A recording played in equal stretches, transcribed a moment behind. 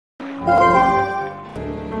Alright.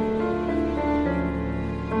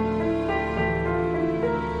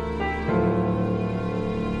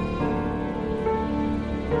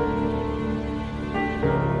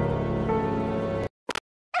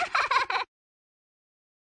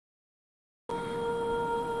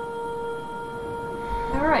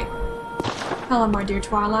 Hello my dear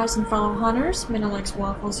Twilights and fellow hunters,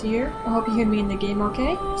 MidnaLikesWaffles here. I hope you hear me in the game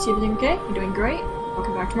okay. Is everything okay? You're doing great.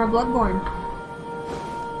 Welcome back to my Bloodborne.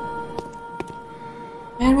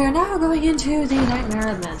 And we're now going into the Nightmare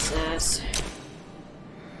of Mensis.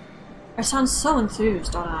 I sound so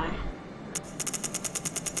enthused, don't I?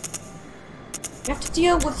 You have to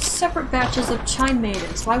deal with separate batches of Chime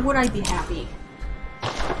Maidens. Why would I be happy?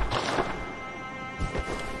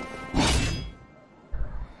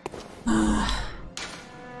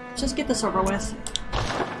 Just get this over with.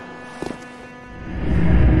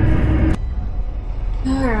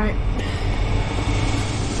 Alright.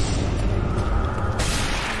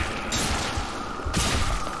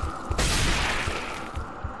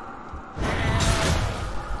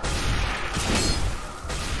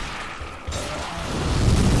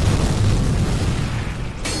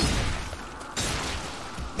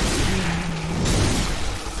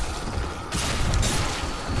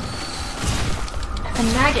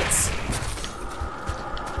 And maggots.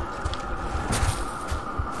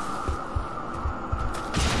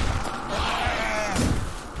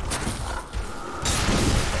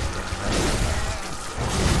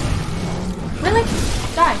 Really?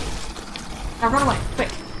 Die. Now run away,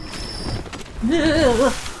 quick.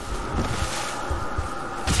 Ugh.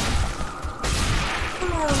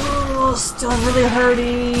 Oh, still really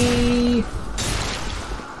hurty.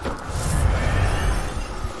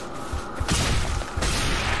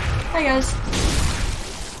 Hi guys.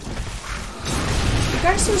 You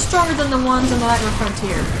guys seem stronger than the ones on the Nightmare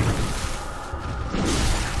Frontier.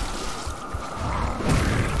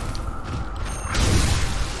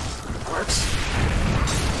 That works.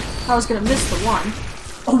 I was gonna miss the one.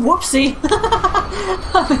 Oh, whoopsie!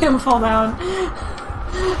 I made him fall down.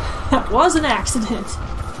 That was an accident.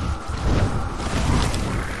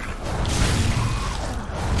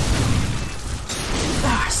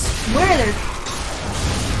 I swear they're...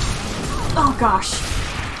 Oh gosh.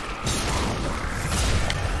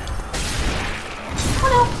 Oh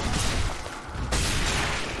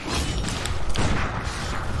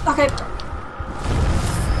no. Okay.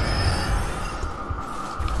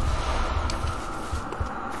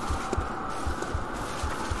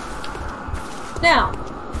 Now,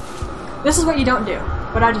 this is what you don't do.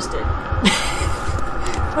 What I just did.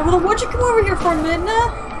 Well, what'd you come over here for,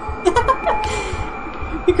 Midna?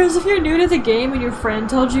 Because if you're new to the game and your friend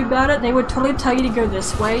told you about it, they would totally tell you to go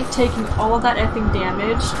this way, taking all of that effing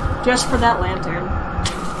damage just for that lantern.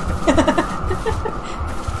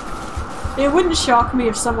 It wouldn't shock me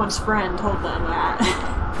if someone's friend told them that.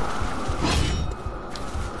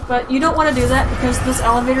 But you don't want to do that because this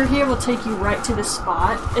elevator here will take you right to this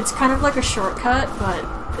spot. It's kind of like a shortcut, but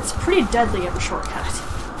it's pretty deadly of a shortcut.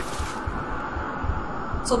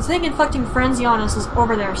 So the thing inflicting frenzy on us is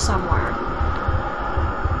over there somewhere.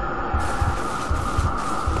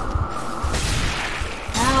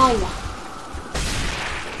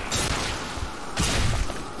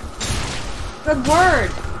 Good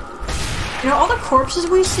word! You know, all the corpses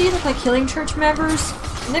we see look like healing church members,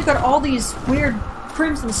 and they've got all these weird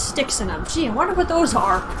crimson sticks in them. Gee, I wonder what those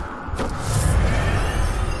are.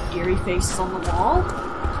 Eerie faces on the wall.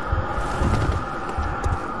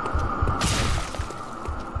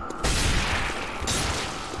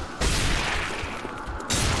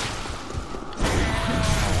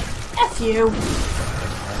 F you!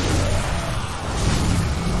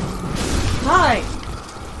 Hi!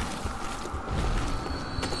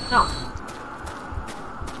 No.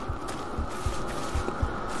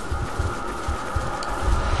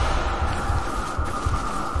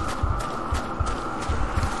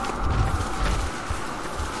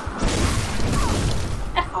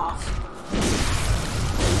 F off.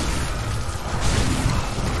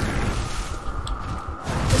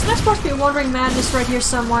 Isn't there supposed to be a Wandering Madness right here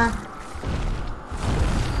somewhere?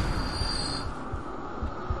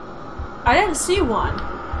 I didn't see one.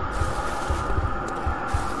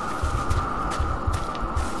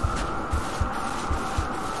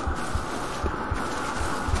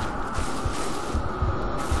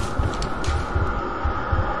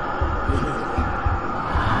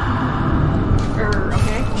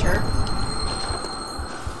 Okay, sure.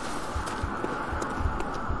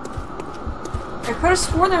 I could have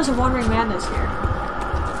sworn there was a Wandering Madness here.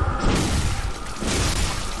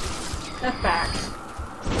 Step back.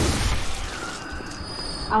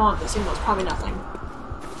 I want this, even though it's probably nothing.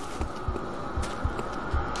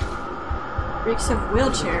 Reeks of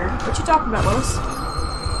wheelchair. What you talking about, Lois?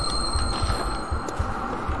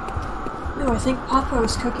 Ooh, I think Papa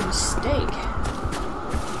was cooking steak.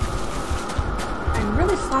 I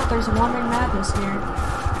really thought there was a wandering madness here.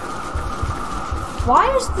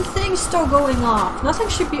 Why is the thing still going off? Nothing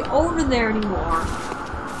should be over there anymore.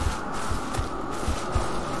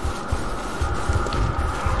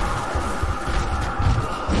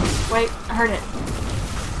 Wait, I heard it.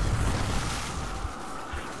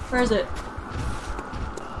 Where is it?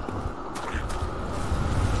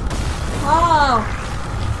 Oh!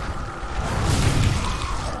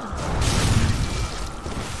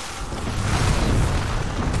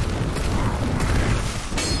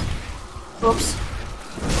 Oops.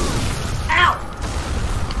 Ow!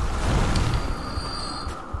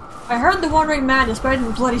 I heard the wandering madness, but I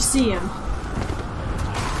didn't bloody see him.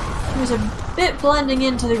 He was a bit blending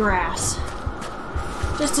into the grass.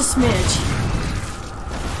 Just a smidge.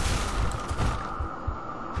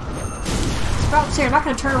 I was about to say, you're not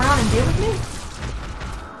going to turn around and deal with me?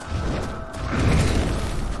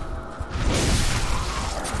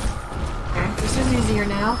 Okay, this is easier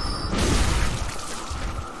now.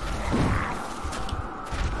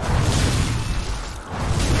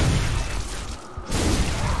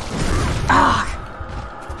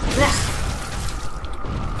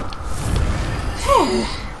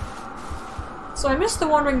 So I missed the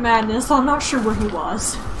wandering madness, so I'm not sure where he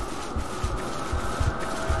was.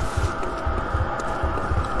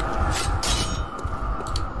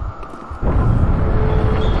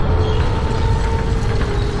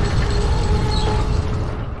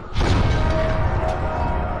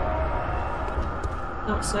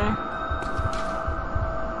 Don't say.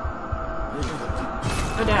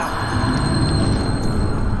 No doubt.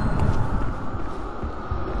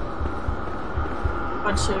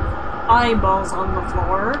 Bunch of eyeballs on the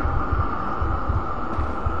floor.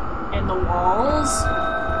 And the walls.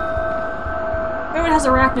 If anyone has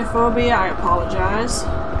arachnophobia, I apologize.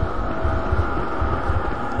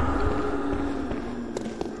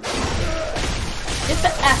 Get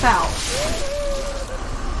the F out.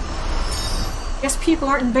 Guess people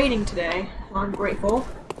aren't invading today. I'm grateful.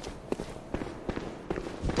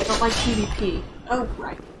 I don't like PvP. Oh,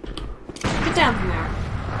 right. Get down from there.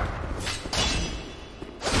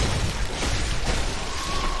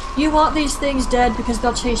 You want these things dead because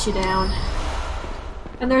they'll chase you down.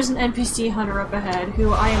 And there's an NPC hunter up ahead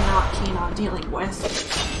who I am not keen on dealing with,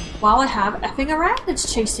 while I have effing arachnids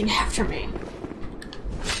chasing after me.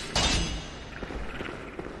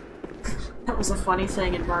 That was a funny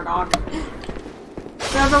thing in Murdoch.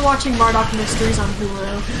 Remember watching Murdoch Mysteries on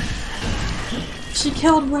Hulu? She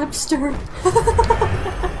killed Webster.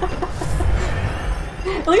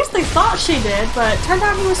 At least they thought she did, but it turned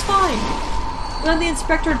out he was fine. Then the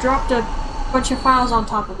inspector dropped a bunch of files on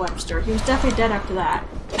top of Webster. He was definitely dead after that.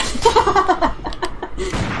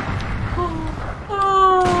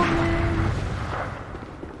 Oh, man.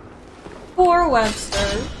 Poor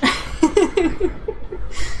Webster.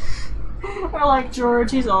 I like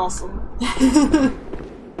George, he's awesome.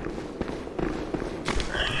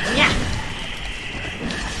 Yeah.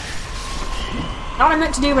 Not what I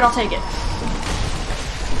meant to do, but I'll take it.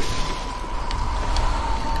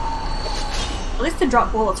 At least they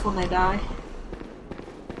drop bullets when they die.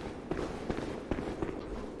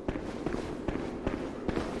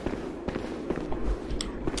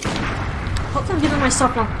 Hopefully I'm giving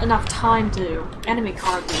myself enough time to enemy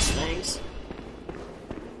card these things.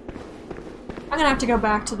 I'm gonna have to go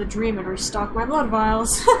back to the dream and restock my blood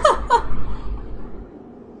vials.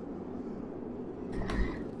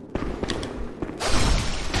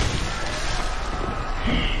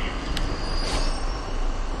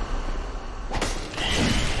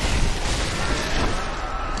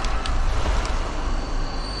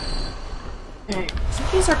 Okay, I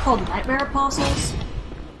think these are called nightmare apostles.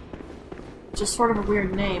 Just sort of a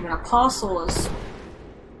weird name. An apostle is...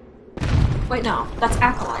 Wait, no. That's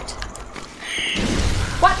acolyte.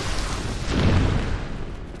 What?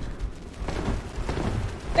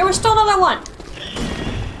 There was still another one!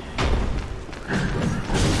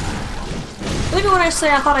 Believe me when I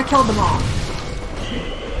say I thought I killed them all.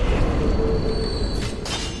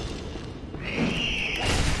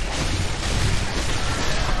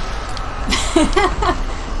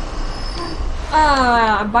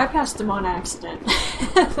 I bypassed him on accident.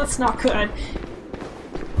 That's not good.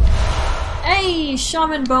 Hey,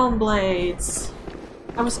 shaman bone blades.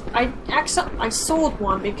 I sold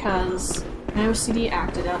one because my OCD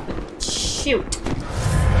acted up and shoot.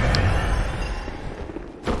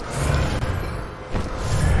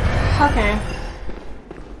 Okay.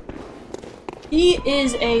 He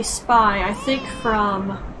is a spy, I think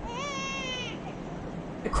from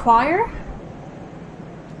The choir?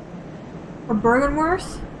 Or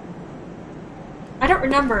Bergenworth? I don't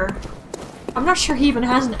remember. I'm not sure he even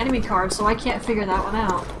has an enemy card, so I can't figure that one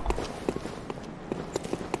out.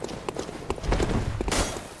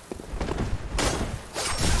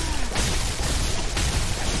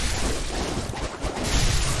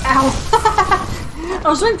 Ow! I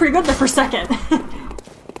was doing pretty good there for a second.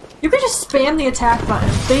 You can just spam the attack button.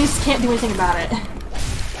 They just can't do anything about it.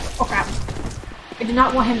 Oh crap. I do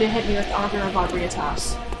not want him to hit me with Augur of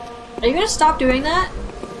Abriatas. Are you gonna stop doing that?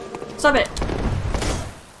 Stop it.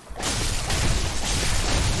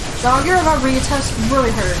 The Augur of Abriatas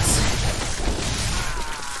really hurts.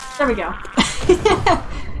 There we go.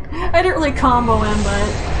 I didn't really combo him, but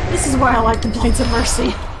this is why I like the Blades of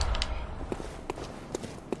Mercy.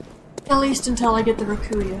 At least until I get the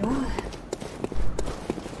Rakuya.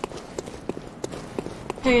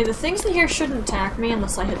 Hey, the things in here shouldn't attack me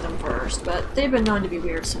unless I hit them first, but they've been known to be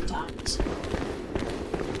weird sometimes.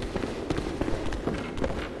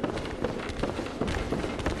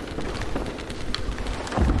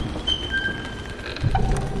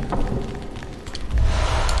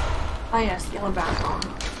 Ah yes, the yellow backbone.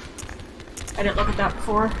 I didn't look at that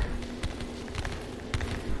before.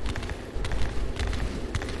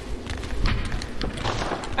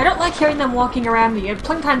 I don't like hearing them walking around me. I have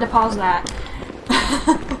plenty of time to pause that.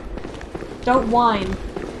 Don't whine.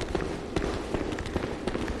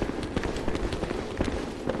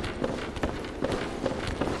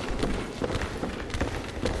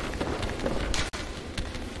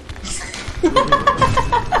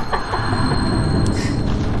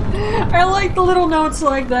 I like the little notes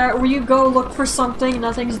like that where you go look for something and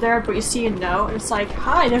nothing's there, but you see a note and it's like,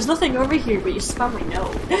 hi, there's nothing over here, but you found my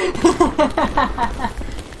note.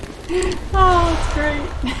 Oh, it's great.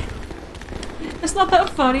 It's not that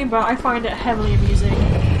funny, but I find it heavily amusing.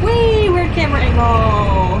 Whee! Weird camera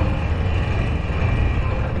angle!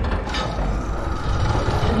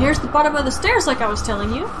 And here's the bottom of the stairs like I was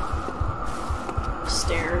telling you.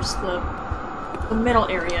 Stairs, the middle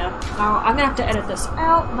area. Now, I'm gonna have to edit this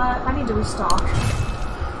out, but I need to restock.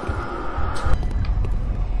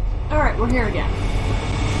 Alright, we're here again.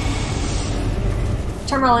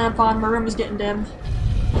 Turn my lamp on, my room is getting dim.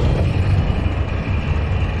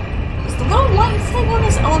 The little light thing on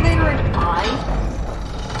this elevator an eye?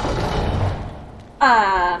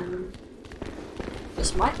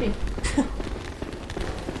 This might be.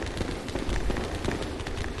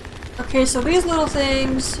 Okay, so these little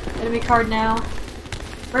things, enemy card now.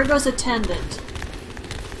 Where goes Attendant?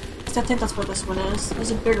 I think that's what this one is.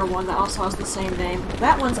 There's a bigger one that also has the same name.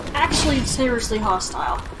 That one's actually seriously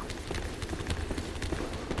hostile.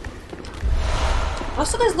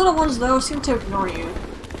 Most of these little ones, though, seem to ignore you.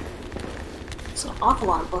 There's an awful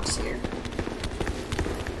lot of books here.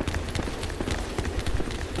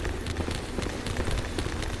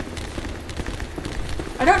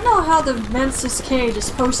 I don't know how the Mensis cage is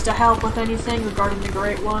supposed to help with anything regarding the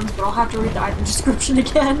Great Ones, but I'll have to read the item description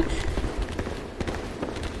again.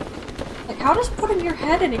 Like, how does putting your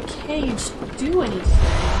head in a cage do anything?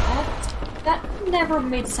 That never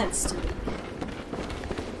made sense to me.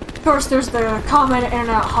 Of course, there's the comment in and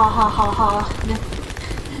out, ha ha ha ha,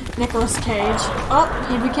 Nicolas Cage. Oh,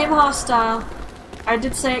 he became hostile. I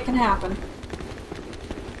did say it can happen.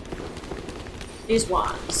 These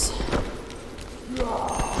ones.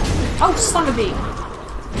 Oh, son of a bee!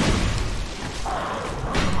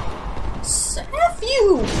 F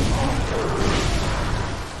you!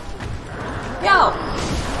 Yo!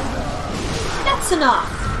 That's enough!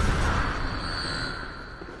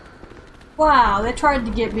 Wow, they tried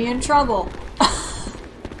to get me in trouble.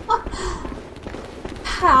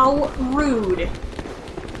 How rude.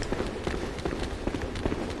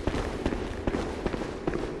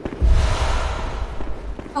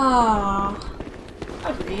 Ah.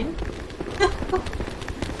 That's mean.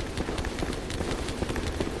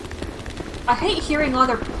 I hate hearing all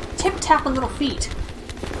their tip-tapping little feet.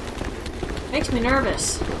 Makes me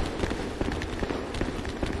nervous.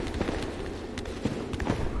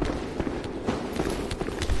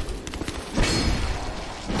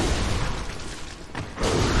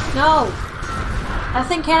 No! I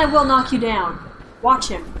think Hannah will knock you down. Watch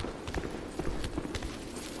him.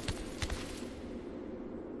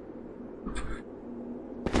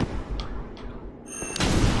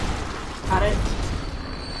 Got it.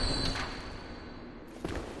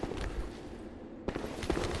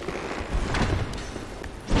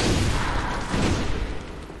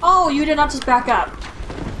 Oh, you did not just back up.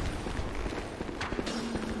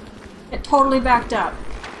 It totally backed up.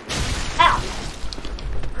 Ow!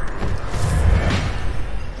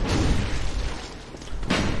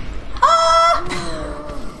 Ah!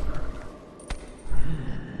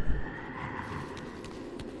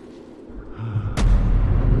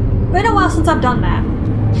 I've done that.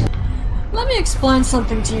 Let me explain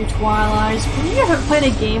something to you, Twilight. When you haven't played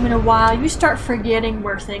a game in a while, you start forgetting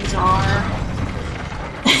where things are.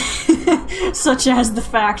 Such as the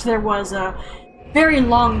fact there was a very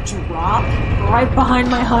long drop right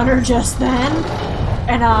behind my hunter just then,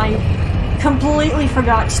 and I completely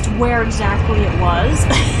forgot just where exactly it was.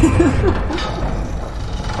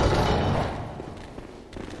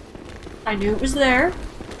 I knew it was there.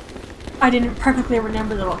 I didn't perfectly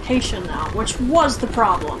remember the location though, which was the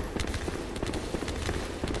problem.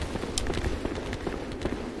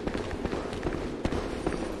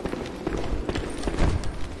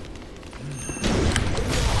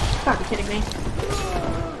 You gotta be kidding me.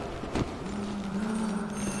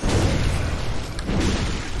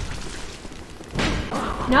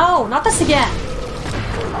 No, not this again!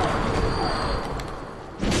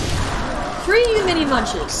 3 you mini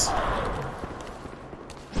munches.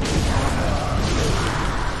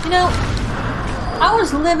 You know, I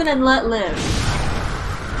was living and let live.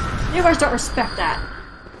 You guys don't respect that.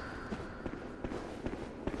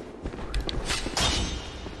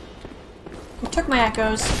 I took my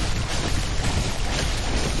echoes.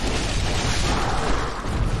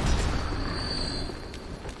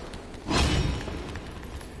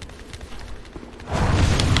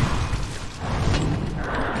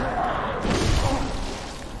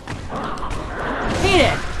 Eat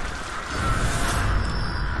it!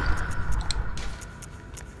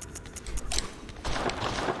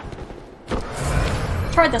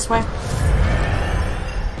 Try it this way.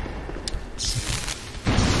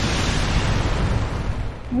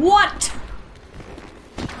 What?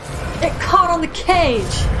 It caught on the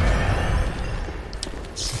cage.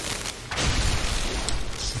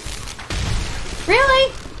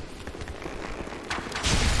 Really?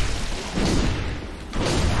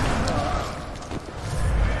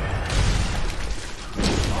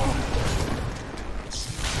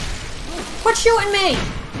 Quit shooting me!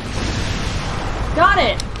 Got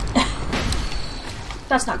it!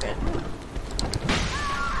 That's not good.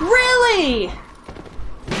 Really?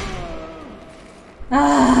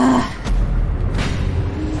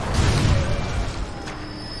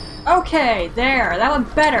 Okay, there. That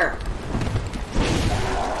went better.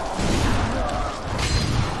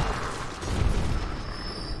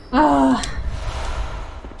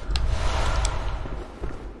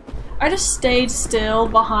 I just stayed still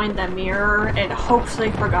behind the mirror and hoped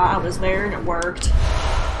they forgot I was there, and it worked.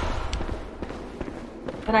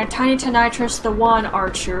 Then I Tiny Tonitrus the one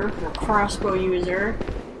archer, or crossbow user,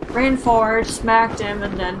 ran forward, smacked him,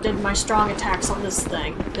 and then did my strong attacks on this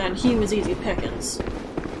thing. Then he was easy pickings.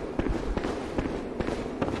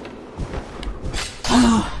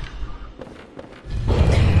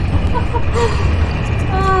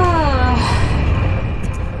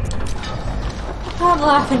 I'm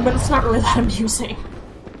laughing, but it's not really that amusing.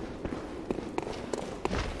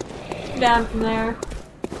 Down from there.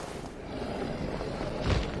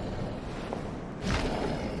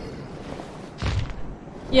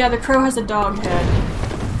 Yeah, the crow has a dog head.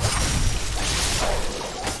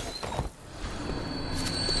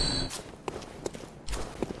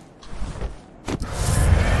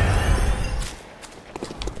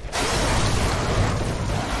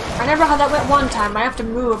 I never had that went one time. I have to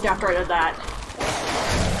move after I did that.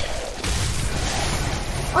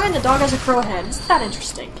 Oh, and the dog has a crow head. Isn't that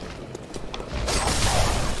interesting?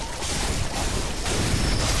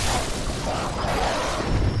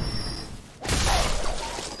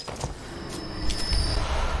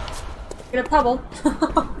 Get a pebble.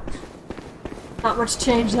 Not much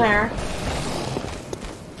change there.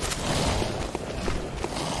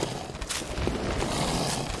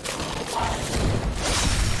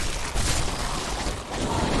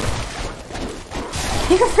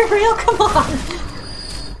 You're for real? Come on!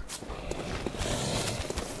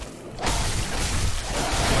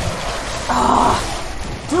 Ah!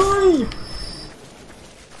 Die!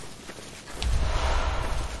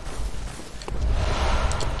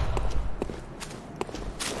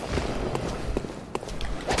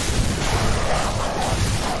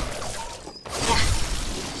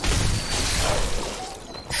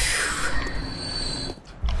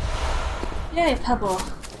 Yay, pebble.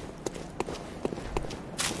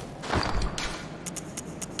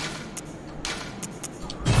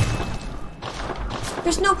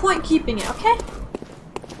 There's no point keeping it, okay?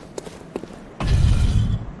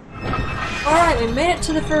 Alright, we made it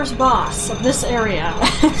to the first boss of this area.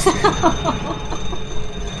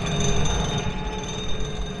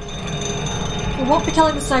 We won't be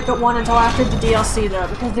killing the second one until after the DLC though,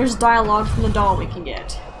 because there's dialogue from the doll we can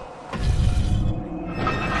get.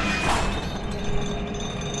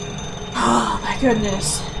 Oh my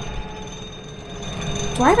goodness.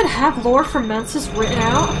 Do I even have lore for Mensis written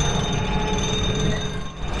out?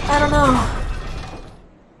 I don't know.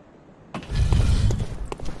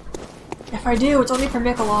 If I do, it's only for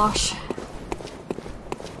Mikolash.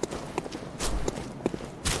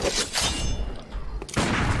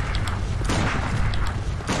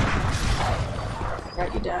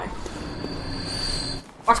 Right, you die.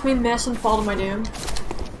 Watch me miss and fall to my doom.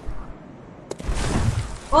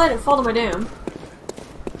 Well, I didn't fall to my doom.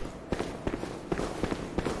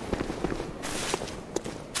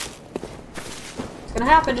 It's gonna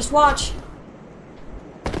happen, just watch.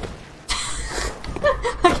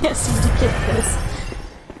 I can't seem to get this.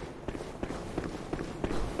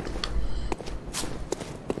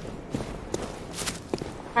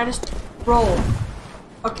 I just roll.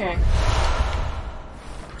 Okay.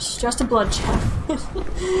 It's just a blood check.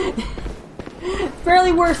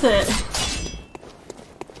 Barely worth it.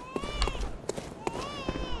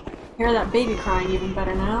 Hear that baby crying even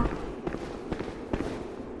better now.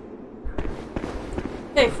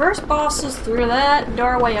 Okay, first boss is through that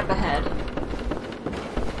doorway up ahead.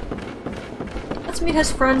 Let's meet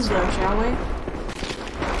his friends though, shall we?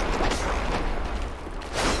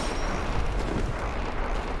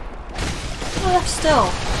 Oh, still.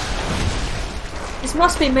 This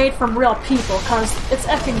must be made from real people, cause it's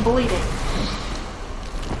effing bleeding.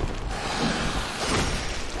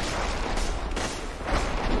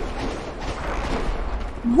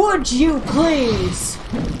 Would you please?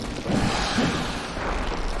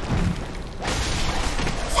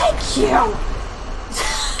 Thank you!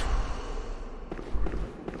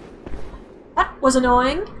 That was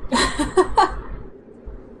annoying.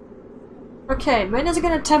 Okay, Midna's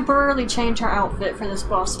gonna temporarily change her outfit for this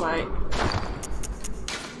boss fight.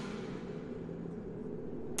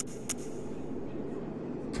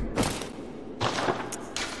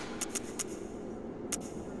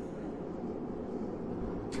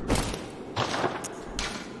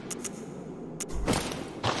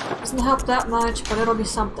 Doesn't help that much, but it'll be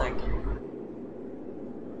something.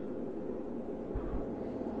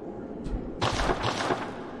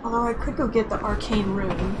 Although I could go get the arcane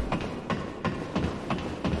rune.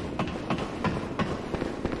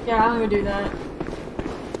 Yeah, I'm gonna do that.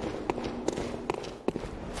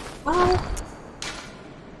 Well...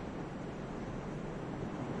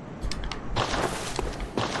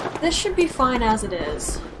 this should be fine as it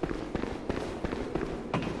is.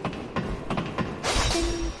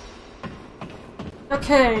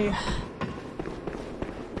 Okay.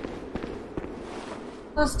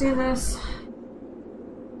 Let's do this.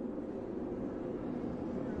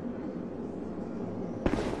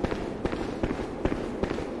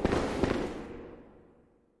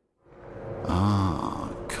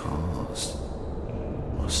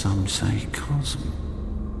 Some say cosm.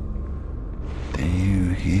 Do you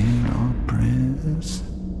hear our prayers?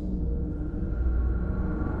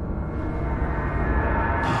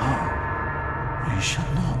 No, we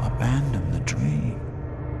shall not abandon the dream.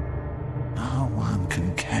 No one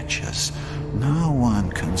can catch us. No one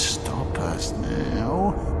can stop us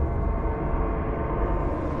now.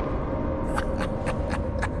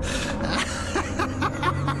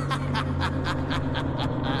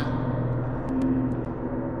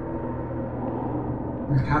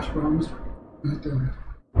 Hash browns.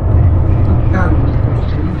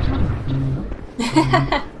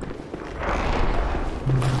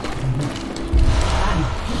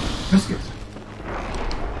 Biscuits.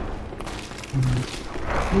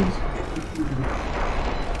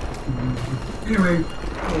 Anyway,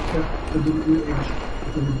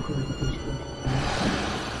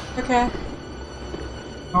 okay.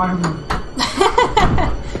 I'm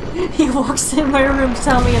He walks in my room to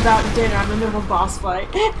tell me about dinner. I'm in the middle of a boss fight.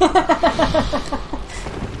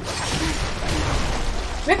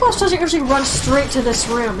 Mikolash doesn't usually run straight to this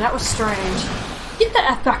room. That was strange. Get the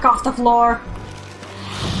F back off the floor!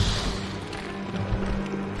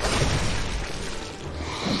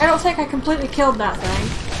 I don't think I completely killed that thing.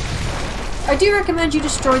 I do recommend you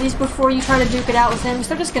destroy these before you try to duke it out with him, because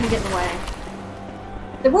they're just gonna get in the way.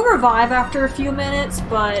 They will revive after a few minutes,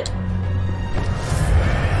 but...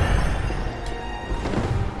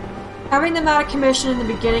 having them out of commission in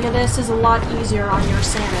the beginning of this is a lot easier on your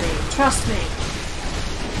sanity. Trust me.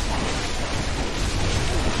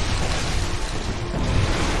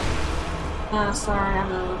 Sorry, I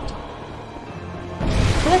moved. I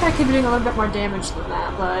feel like I could be doing a little bit more damage than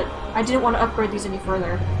that, but I didn't want to upgrade these any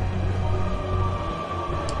further.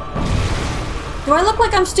 Do I look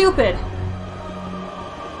like I'm stupid?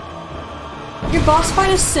 Your boss fight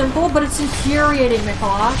is simple, but it's infuriating,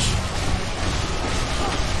 Mikolash.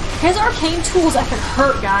 His arcane tools effing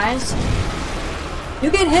hurt, guys. You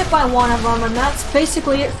get hit by one of them, and that's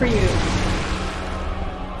basically it for you.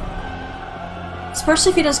 Especially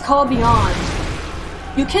if he does Call Beyond.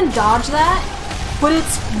 You can dodge that, but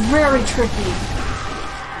it's very tricky.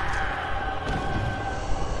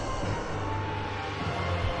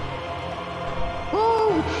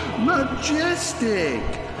 Oh, majestic!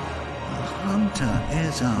 A hunter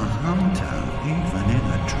is a hunter, even in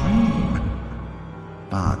a dream.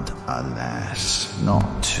 But alas,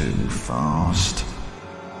 not too fast.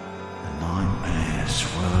 The nightmare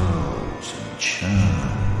swirls and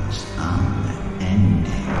churns unending.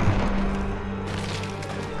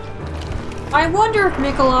 I wonder if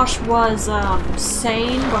Mikolash was,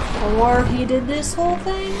 sane before he did this whole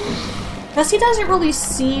thing? Because he doesn't really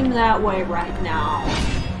seem that way right now.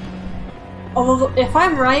 Although, if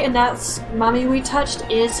I'm right and that mummy we touched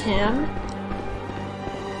is him,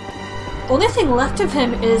 the only thing left of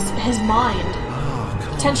him is his mind.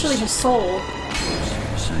 Potentially his soul.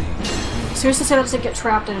 Seriously, so doesn't get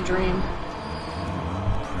trapped in a dream.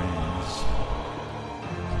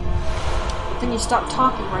 Then you stop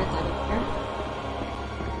talking right then and there.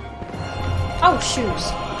 Oh,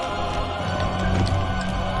 shoes.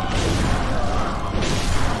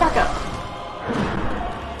 Back up.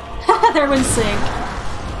 They're in sync.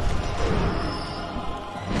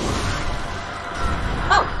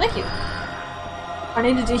 Oh, thank you. I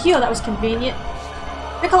needed to heal, that was convenient.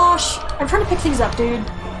 Mikolash, I'm trying to pick things up, dude.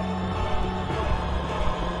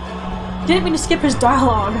 Didn't mean to skip his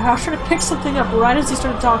dialogue. I was trying to pick something up right as he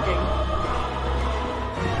started talking.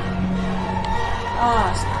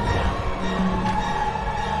 Ah,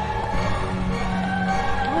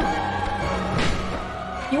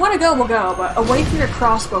 you want to go, we'll go, but away from your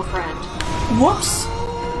crossbow friend. Whoops!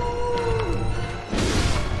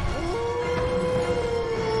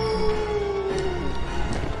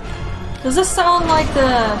 Does this sound like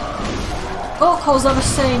the vocals of a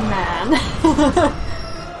sane man?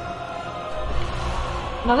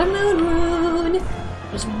 Another moon rune!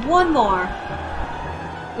 There's one more.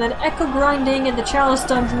 And then echo grinding in the chalice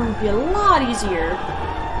dungeon would be a lot easier.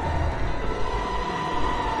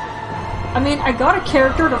 I mean, I got a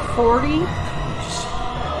character to 40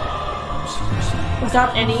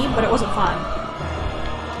 without any, but it wasn't fun.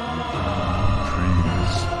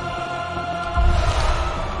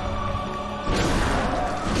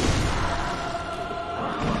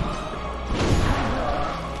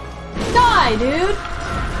 Die, dude!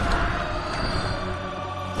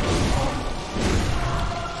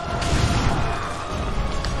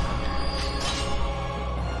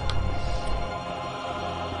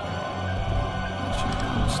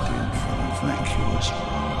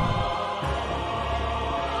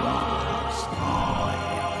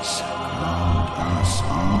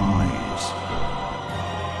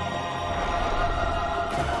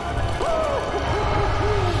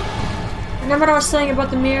 Remember what I was saying about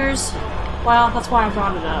the mirrors? Well, that's why I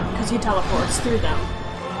brought it up, because he teleports through them.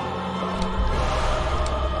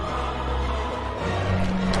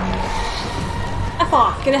 F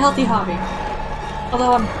off, get a healthy hobby.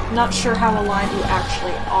 Although I'm not sure how alive you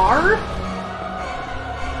actually are.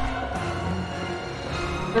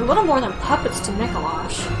 They're a little more than puppets to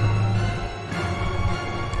Mikolash.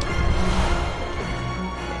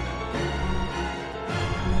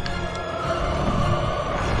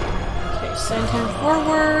 Send him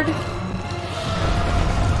forward.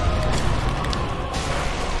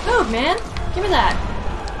 Move, man! Give me that.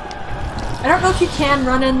 I don't know if you can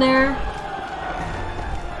run in there.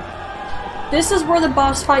 This is where the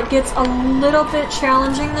boss fight gets a little bit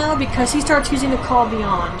challenging, though, because he starts using the Call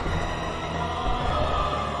Beyond.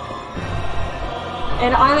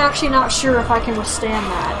 And I'm actually not sure if I can withstand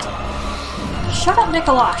that. Shut up,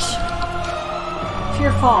 Mikolash!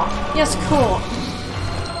 Pure fall. Yes, cool.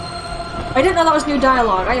 I didn't know that was new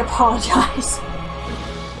dialogue. I apologize.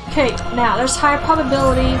 Okay, now, there's high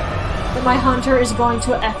probability that my hunter is going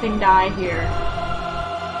to effing die here.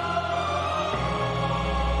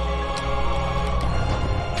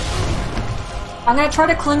 I'm gonna try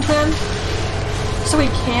to clink him so he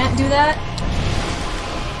can't do that.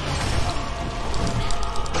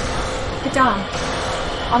 Get down.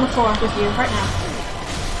 On the floor with you, right now.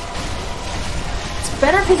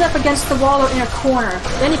 Better if he's up against the wall or in a corner.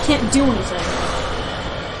 Then he can't do anything.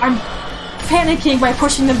 I'm panicking by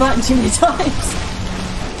pushing the button too many times.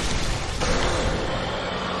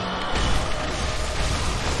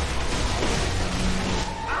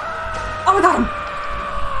 Oh, I got him!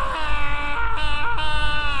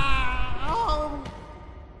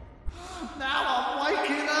 Now I'm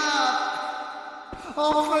waking up!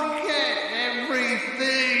 I'll forget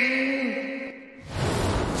everything!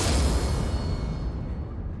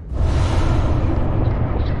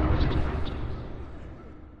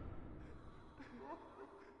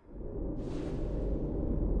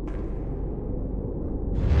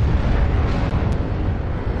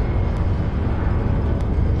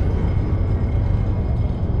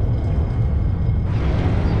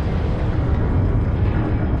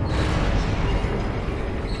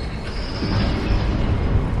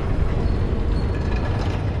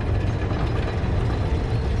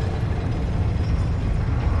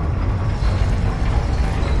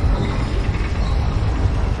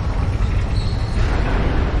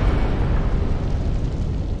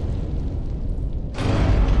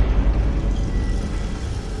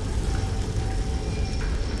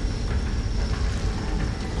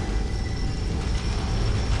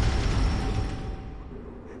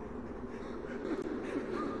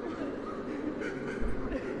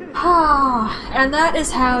 Ah, and that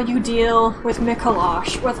is how you deal with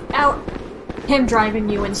Mikolash without him driving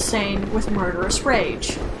you insane with murderous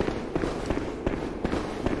rage.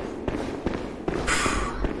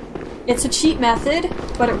 It's a cheap method,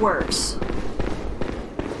 but it works.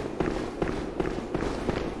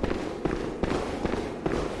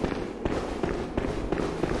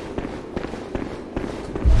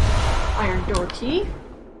 Iron door key.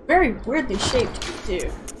 Very weirdly shaped,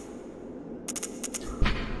 too.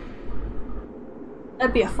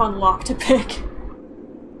 That'd be a fun lock to pick.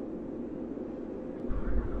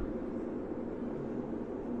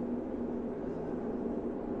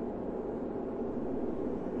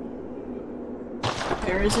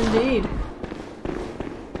 There is indeed.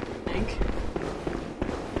 I think.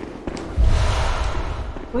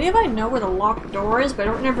 I believe I know where the locked door is, but I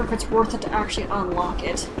don't remember if it's worth it to actually unlock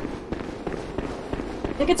it.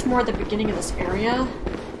 I think it's more at the beginning of this area.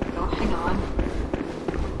 Oh, hang on.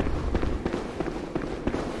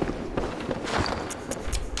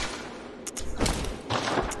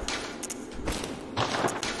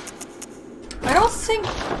 I don't think...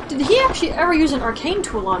 Did he actually ever use an arcane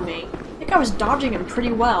tool on me? I think I was dodging him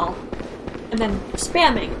pretty well. And then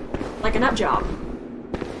spamming, like a nut job.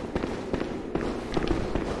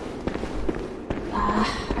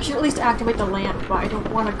 I should at least activate the lamp, but I don't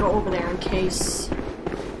want to go over there in case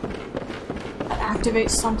that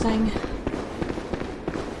activates something.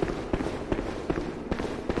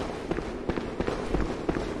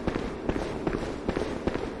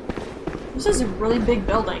 This is a really big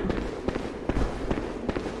building.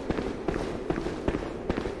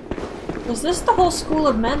 Is this the whole school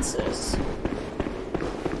of Mensis?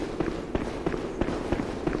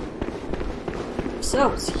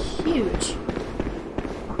 So, it's huge.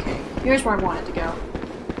 Okay, here's where I wanted to go.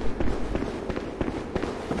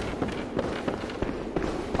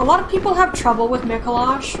 A lot of people have trouble with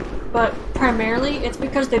Mikolash, but primarily it's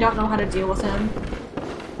because they don't know how to deal with him.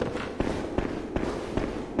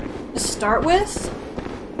 To start with,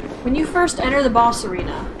 when you first enter the boss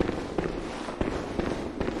arena,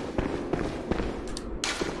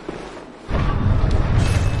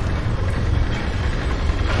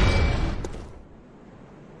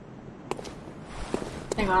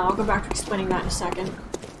 hang on, I'll go back to explaining that in a second.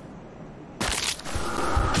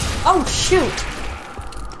 Oh, shoot!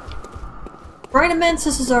 Bright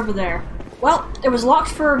Mensis is over there. Well, it was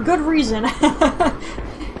locked for a good reason.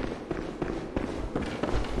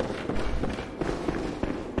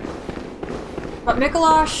 But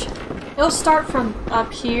Mikolash, he'll start from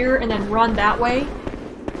up here and then run that way.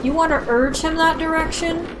 You want to urge him that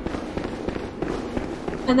direction,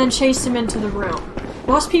 and then chase him into the room.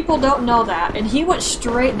 Most people don't know that, and he went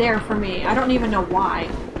straight there for me. I don't even know why.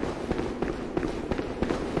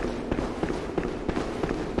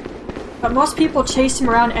 But most people chase him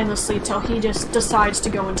around endlessly till he just decides to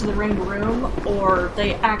go into the ring room, or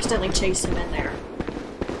they accidentally chase him in there.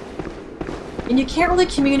 And you can't really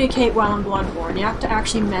communicate well in Bloodborne. You have to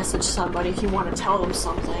actually message somebody if you want to tell them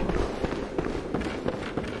something.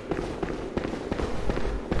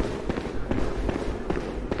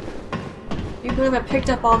 I believe I picked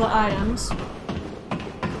up all the items.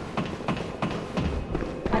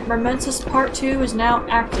 Mensis Part 2 is now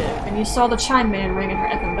active, and you saw the chime man ringing her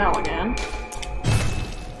effing bell again.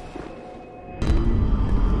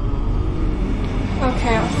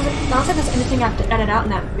 Okay, I don't think there's anything I have to edit out in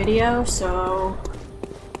that video, so...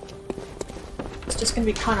 it's just gonna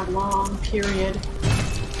be kind of long, period.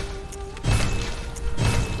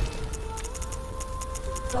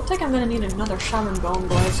 I don't think I'm gonna need another Shaman Bone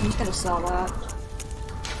Blade, so I'm just gonna sell that.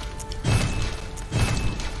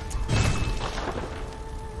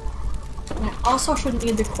 And I also shouldn't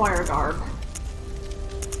need the choir garb.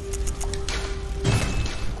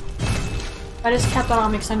 I just kept that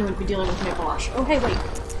on me because I knew I'd be dealing with Mikolash. Oh, hey, wait.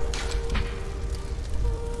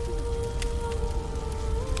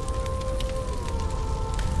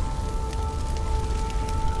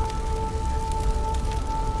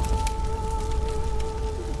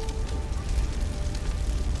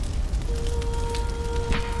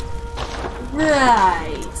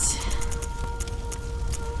 Right.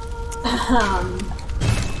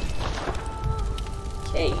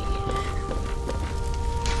 Okay.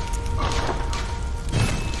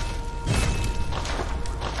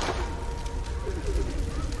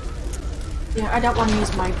 Yeah, I don't want to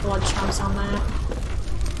use my blood chunks on that.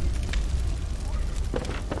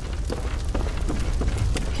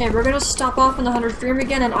 Okay, we're gonna stop off in the 100th room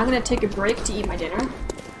again, and I'm gonna take a break to eat my dinner.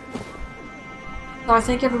 So I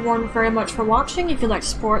thank everyone very much for watching. If you'd like to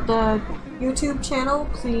support the YouTube channel,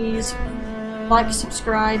 please like,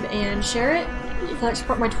 subscribe, and share it. If you'd like to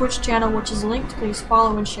support my Twitch channel, which is linked, please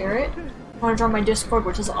follow and share it. If you want to join my Discord,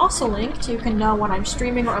 which is also linked, you can know when I'm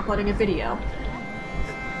streaming or uploading a video.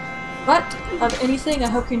 But, of anything, I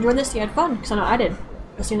hope you enjoyed this, you had fun, because I know I did.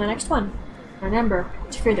 I'll see you in the next one. And remember,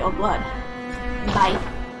 to fear the old blood. Bye.